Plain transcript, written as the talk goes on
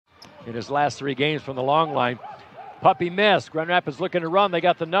in his last 3 games from the long line. Puppy miss. Grand Rapids looking to run. They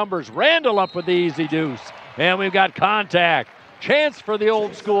got the numbers. Randall up with the easy deuce. And we've got contact. Chance for the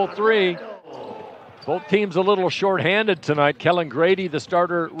old school 3. Both teams a little short-handed tonight. Kellen Grady, the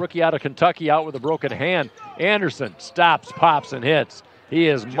starter rookie out of Kentucky, out with a broken hand. Anderson stops, pops, and hits. He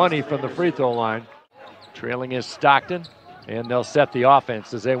is money from the free throw line. Trailing is Stockton, and they'll set the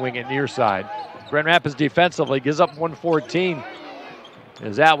offense as they wing it near side. Grand Rapids defensively gives up 114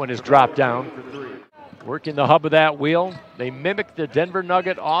 as that one is dropped down. Working the hub of that wheel. They mimic the Denver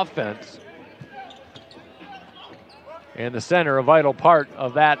Nugget offense. And the center, a vital part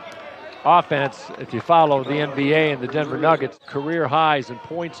of that offense, if you follow the NBA and the Denver Nuggets, career highs in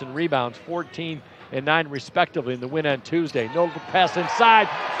points and rebounds, 14 and 9 respectively in the win on Tuesday. No pass inside.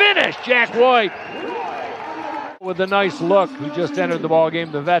 Finish, Jack White with a nice look, who just entered the ball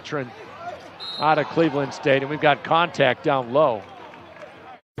game, the veteran out of Cleveland State, and we've got contact down low.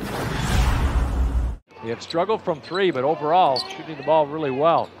 They have struggled from 3, but overall shooting the ball really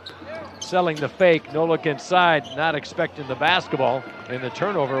well. Selling the fake, no look inside, not expecting the basketball, and the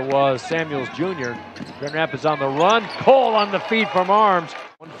turnover was Samuels Jr. Grand Rapids on the run. Cole on the feed from Arms.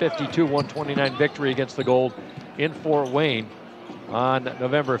 152-129 victory against the Gold in Fort Wayne on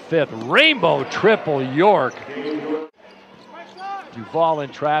November 5th. Rainbow triple York. Duval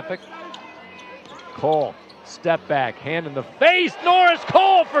in traffic. Cole, step back, hand in the face. Norris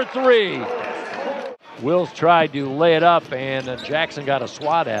Cole for 3. Wills tried to lay it up, and Jackson got a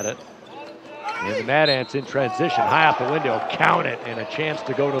swat at it. And the Mad Ants in transition, high out the window, count it, and a chance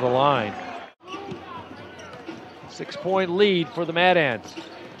to go to the line. 6-point lead for the Mad Ants.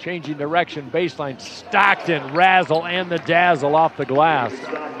 Changing direction, baseline, Stockton, razzle, and the dazzle off the glass.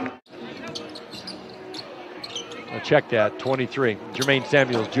 I'll check that, 23, Jermaine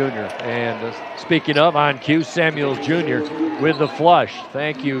Samuels Jr. And speaking of, on cue, Samuels Jr. with the flush.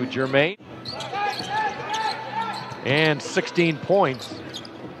 Thank you, Jermaine. And 16 points.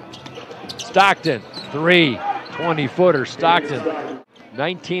 Stockton, 3, 20-footer. Stockton,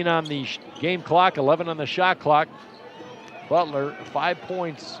 19 on the game clock, 11 on the shot clock. Butler, 5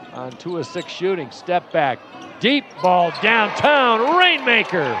 points on 2 of 6 shooting. Step back, deep ball downtown,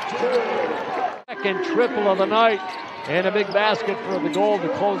 Rainmaker. Second triple of the night, and a big basket for the Gold to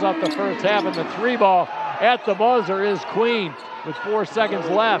close out the first half. And the 3-ball at the buzzer is Queen with 4 seconds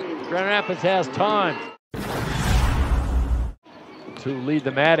left. Grand Rapids has time to lead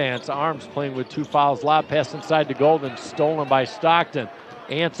the Mad Ants. Arms playing with 2 fouls. Lob pass inside to Golden, stolen by Stockton.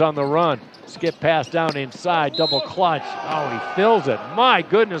 Ants on the run. Skip pass down inside, double clutch. Oh, he fills it. My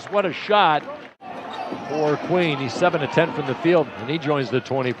goodness, what a shot for Queen. He's 7 of 10 from the field, and he joins the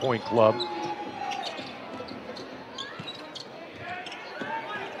 20-point club.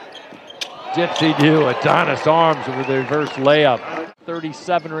 Dipsy-do, Adonis Arms with a reverse layup.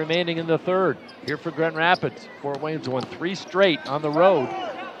 37 remaining in the third. Here for Grand Rapids. Fort Wayne's won 3 straight on the road.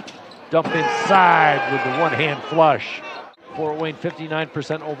 Dump inside with the one-hand flush. Fort Wayne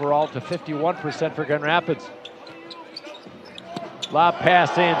 59% overall to 51% for Grand Rapids. Lob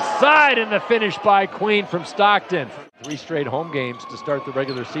pass inside, and the finish by Queen from Stockton. 3 straight home games to start the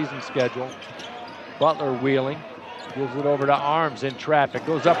regular season schedule. Butler wheeling. Gives it over to Arms in traffic.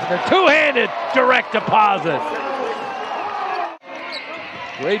 Goes up with a 2-handed direct deposit.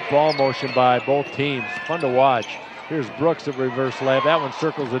 Great ball motion by both teams. Fun to watch. Here's Brooks at reverse layup. That one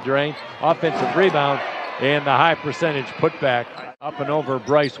circles the drain. Offensive rebound and the high percentage putback. Up and over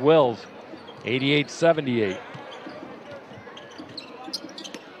Bryce Wills. 88-78.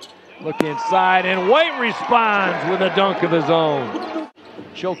 Look inside, and White responds with a dunk of his own.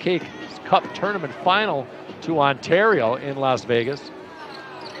 Showcase Cup Tournament final to Ontario in Las Vegas.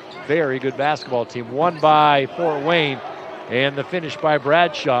 Very good basketball team. Won by Fort Wayne, and the finish by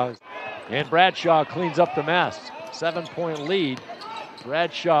Bradshaw. And Bradshaw cleans up the mess. 7-point lead.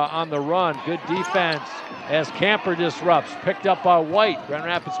 Bradshaw on the run. Good defense as Camper disrupts. Picked up by White. Grand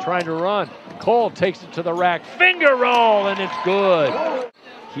Rapids trying to run. Cole takes it to the rack. Finger roll, and it's good.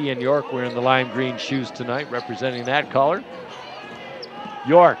 He and York wearing the lime green shoes tonight, representing that color.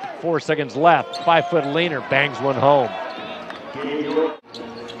 York, 4 seconds left. 5-foot leaner, bangs one home.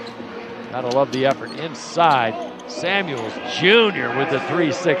 Gotta love the effort inside. Samuels Jr. with the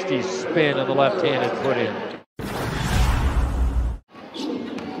 360 spin and the left-handed put in.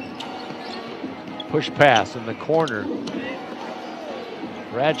 Push pass in the corner.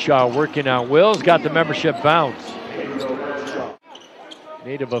 Bradshaw working on Wills, got the membership bounce.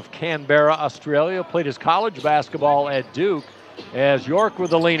 Native of Canberra, Australia, played his college basketball at Duke. As York with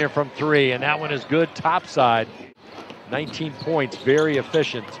the leaner from 3, and that one is good topside. 19 points, very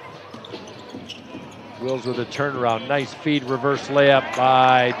efficient. Wills with a turnaround. Nice feed, reverse layup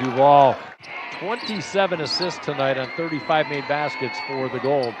by Duval. 27 assists tonight on 35 made baskets for the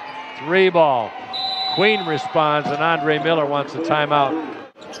Gold. 3-ball. Queen responds, and Andre Miller wants a timeout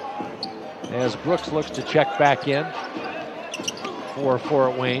as Brooks looks to check back in for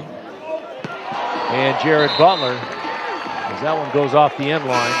Fort Wayne. And Jared Butler, as that one goes off the end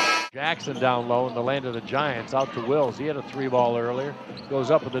line. Jackson down low in the land of the Giants, out to Wills. He had a 3-ball earlier.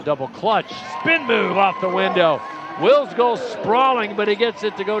 Goes up with a double clutch. Spin move off the window. Wills goes sprawling, but he gets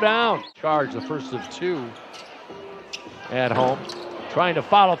it to go down. Charge, the first of 2 at home. Trying to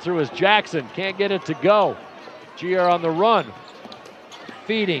follow through is Jackson. Can't get it to go. GR on the run.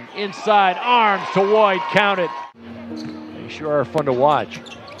 Feeding inside, arms to White. Count it. They sure are fun to watch.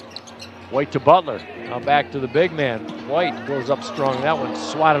 White to Butler. Now back to the big man. White goes up strong. That one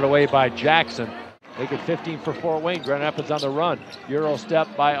swatted away by Jackson. Make it 15 for Fort Wayne. Grand Rapids on the run. Euro step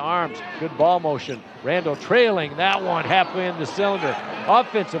by Arms. Good ball motion. Randall trailing that one halfway in the cylinder.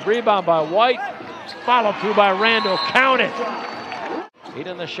 Offensive rebound by White. Followed through by Randall. Count it. 8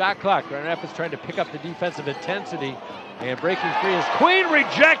 on the shot clock. Grand Rapids trying to pick up the defensive intensity. And breaking free is Queen,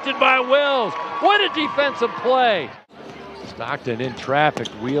 rejected by Wills. What a defensive play. Stockton in traffic.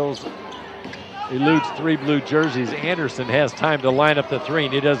 Wheels eludes 3 blue jerseys. Anderson has time to line up the 3,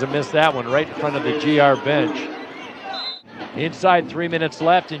 and he doesn't miss that one right in front of the GR bench. Inside 3 minutes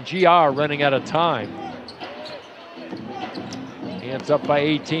left, and GR running out of time. Hands up by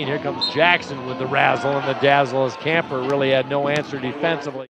 18. Here comes Jackson with the razzle and the dazzle as Camper really had no answer defensively.